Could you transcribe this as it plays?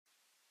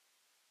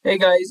Hey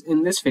guys,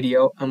 in this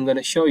video I'm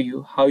gonna show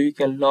you how you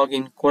can log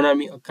in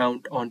Konami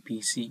account on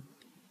PC.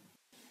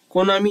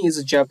 Konami is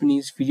a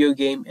Japanese video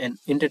game and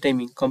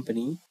entertainment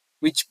company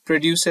which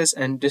produces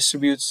and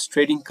distributes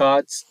trading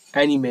cards,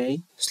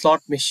 anime,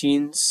 slot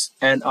machines,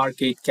 and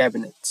arcade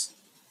cabinets.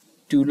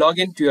 To log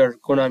into your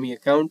Konami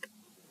account,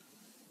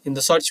 in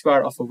the search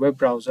bar of a web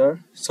browser,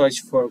 search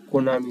for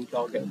Konami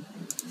login.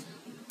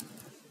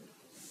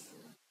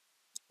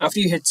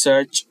 After you hit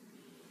search,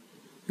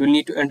 you'll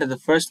need to enter the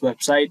first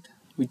website,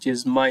 which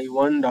is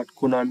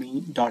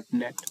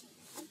my1.konami.net.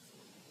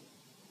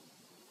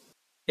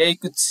 Here you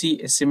could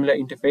see a similar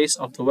interface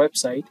of the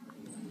website.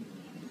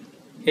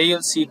 Here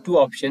you'll see two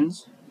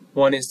options.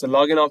 One is the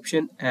login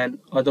option and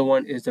other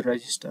one is the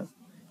register.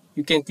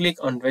 You can click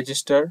on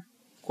register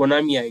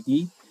Konami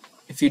ID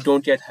if you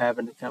don't yet have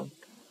an account.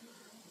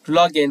 To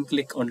log in,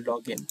 click on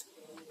login.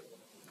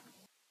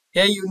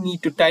 Here you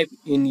need to type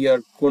in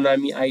your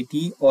Konami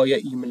ID or your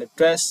email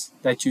address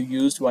that you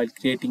used while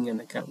creating an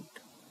account.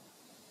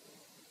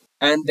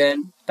 And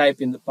then type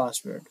in the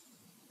password.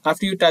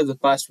 After you type the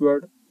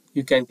password,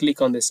 you can click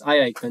on this eye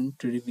icon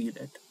to reveal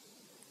it.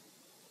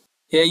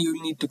 Here you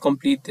will need to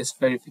complete this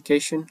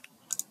verification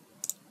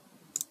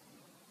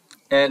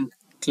and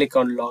click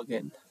on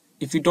login.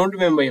 If you don't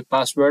remember your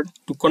password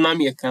to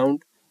Konami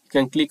account, you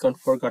can click on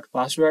forgot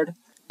password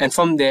and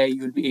from there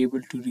you will be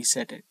able to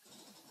reset it.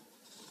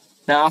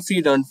 Now after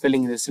you're done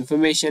filling this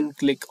information,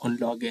 click on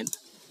login.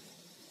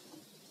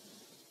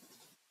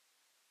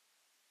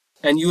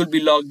 And you will be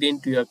logged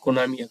into your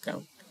Konami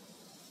account.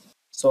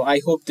 So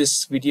I hope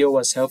this video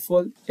was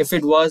helpful. If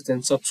it was,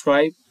 then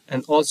subscribe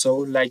and also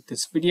like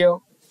this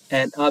video,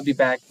 and I'll be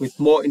back with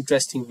more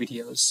interesting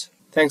videos.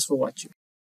 Thanks for watching.